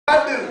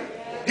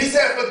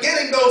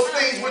forgetting those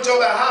things which are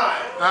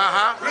behind,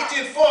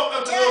 reaching forth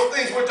unto those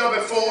things which are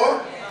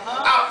before,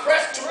 I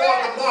press toward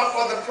the mark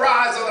for the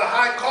prize of the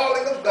high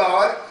calling of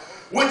God,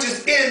 which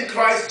is in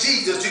Christ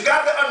Jesus. You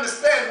got to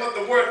understand what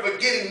the word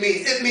forgetting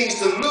means. It means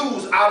to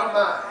lose out of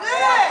mind.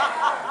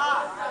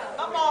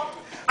 Come on.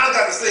 I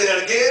got to say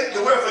that again.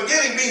 The word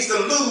forgetting means to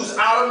lose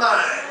out of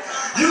mind.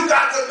 You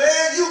got to,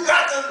 man, you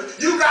got to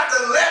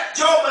let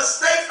your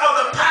mistakes of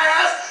the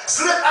past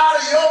slip out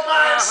of your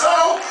mind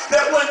so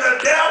that when the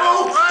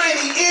devil,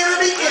 any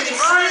enemy, any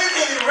friend,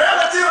 any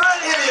relative,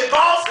 any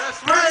boss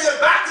brings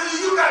it back to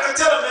you, you got to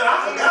tell them that I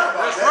forgot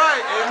about that. That's right.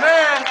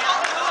 Amen.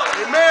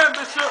 Amen,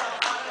 Bishop.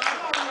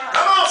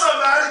 Come on,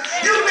 somebody.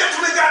 You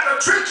literally got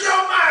to trick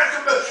your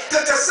mind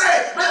to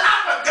say, man, I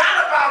forgot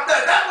about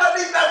that. That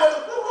wasn't even that.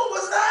 What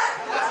was that?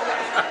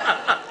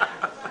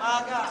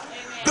 My God.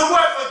 The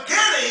word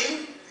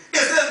forgetting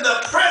is in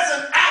the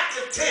present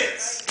active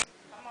tense.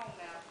 Come on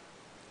now.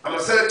 I'm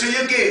going to say it to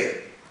you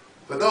again.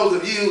 For those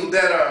of you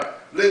that are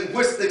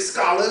linguistic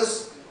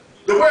scholars,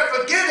 the word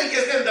forgetting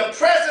is in the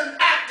present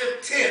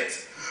active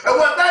tense. And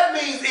what that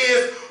means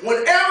is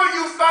whenever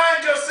you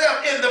find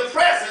yourself in the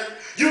present,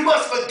 you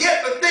must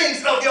forget the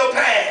things of your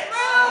past.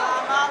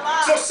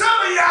 So some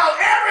of y'all,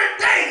 every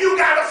day you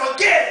got to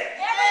forget it.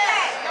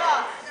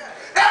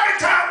 Every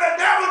time the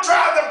devil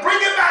tries to bring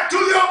it back to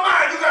your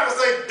mind, you got to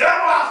say,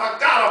 devil, I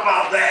forgot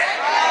about that.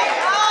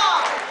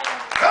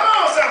 Come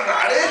on,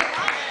 somebody.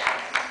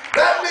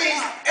 That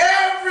means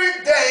every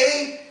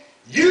day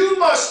you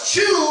must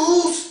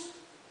choose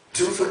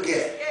to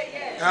forget.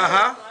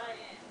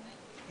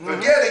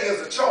 Forgetting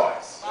is a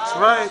choice. That's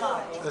right.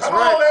 That's Come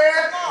right. on,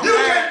 man. You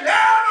can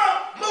never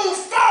move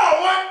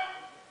forward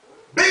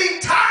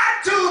being tied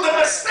to the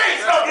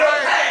mistakes of your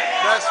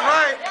past. That's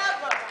right.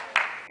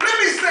 Let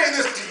me say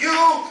this to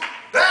you.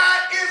 There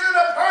isn't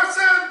a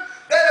person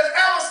that has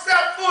ever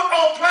stepped foot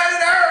on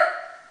planet Earth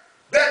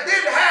that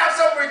didn't have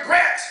some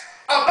regrets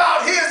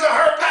about his or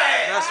her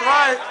past. That's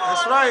right.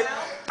 That's right.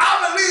 I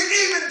believe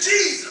even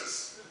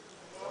Jesus,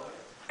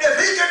 if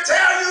he could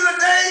tell you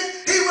today,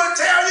 he would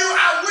tell you,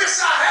 I wish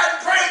I hadn't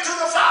prayed to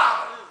the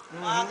Father.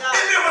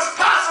 If it was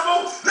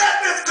possible, let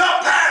this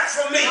cup pass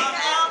from me.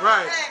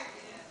 Right.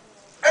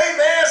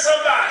 Amen,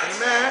 somebody.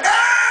 Amen.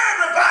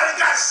 Everybody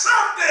got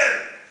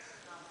something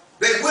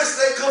they wish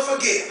they could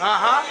forget.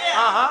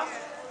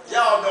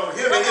 Y'all don't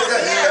hear me.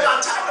 Am I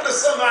talking to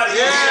somebody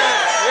here? Or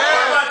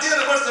am I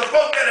dealing with some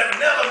folk that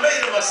have never made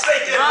a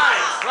mistake in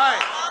life?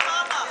 Right.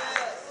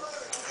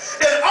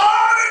 In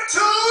order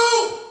to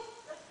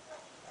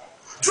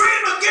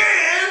dream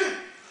again,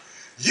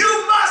 you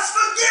must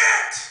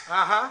forget.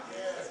 I'm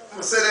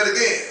going to say that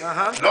again.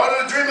 In order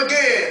to dream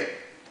again,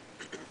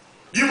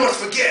 you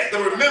must forget the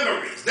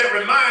memories that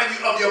remind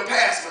you of your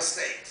past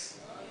mistakes.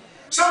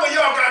 Some of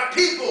y'all got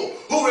people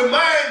who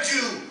remind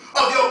you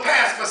of your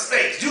past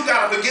mistakes. You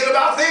got to forget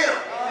about them.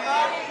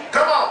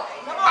 Come on.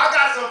 I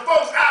got some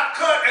folks out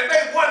cut and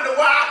they wonder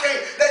why I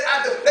can't,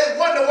 they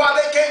wonder why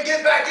they can't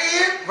get back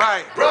in.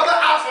 Right. Brother,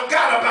 I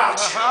forgot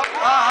about you.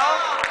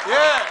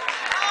 Yeah.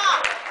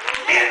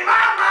 In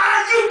my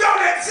mind, you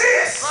don't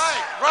exist.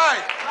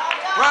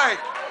 Right.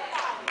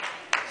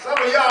 Some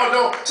of y'all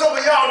don't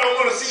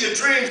want to see your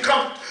dreams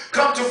come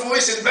to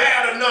fruition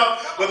bad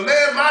enough. But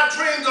man, my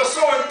dreams are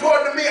so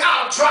important to me,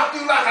 I'll drop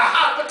you like a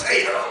hot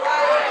potato.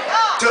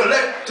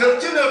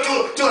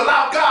 To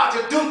allow God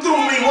to do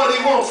through me what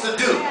he wants to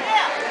do.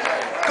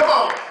 Come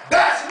on.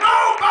 There's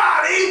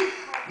nobody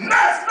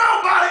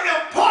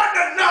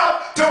important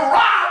enough to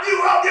rob you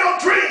of your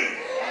dream.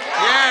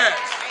 Yeah.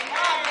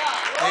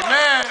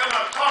 Amen.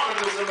 I'm talking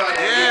to somebody.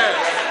 Yeah.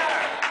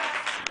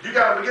 You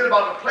got to forget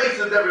about the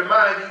places that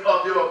remind you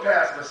of your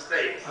past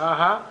mistakes.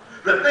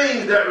 The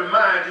things that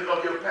remind you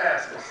of your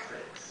past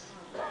mistakes.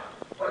 I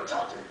want to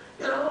talk to you.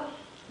 You know,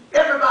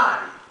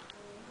 everybody.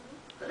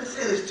 Let me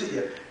say this to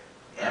you.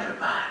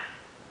 Everybody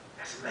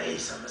has made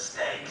some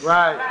mistakes.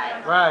 Right.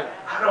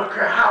 I don't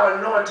care how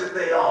anointed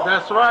they are.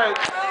 That's right.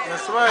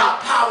 How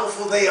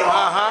powerful they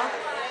are.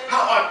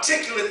 How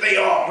articulate they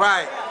are.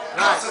 Right.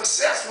 How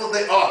successful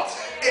they are.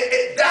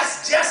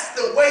 That's just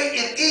the way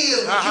it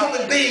is with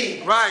human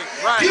beings. Right.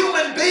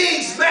 Human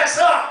beings mess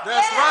up.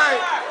 That's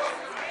right.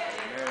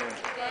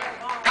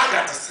 I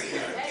got to say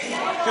that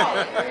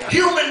again.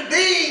 Human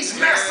beings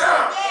mess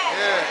up.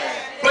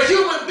 But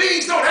human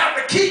beings don't have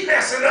to keep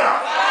messing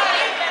up.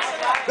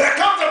 There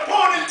comes a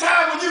point in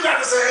time when you got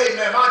to say, hey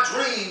man, my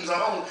dreams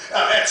are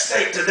at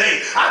stake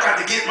today. I got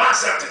to get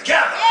myself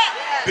together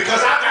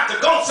because I got to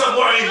go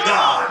somewhere in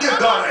God. Dear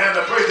God.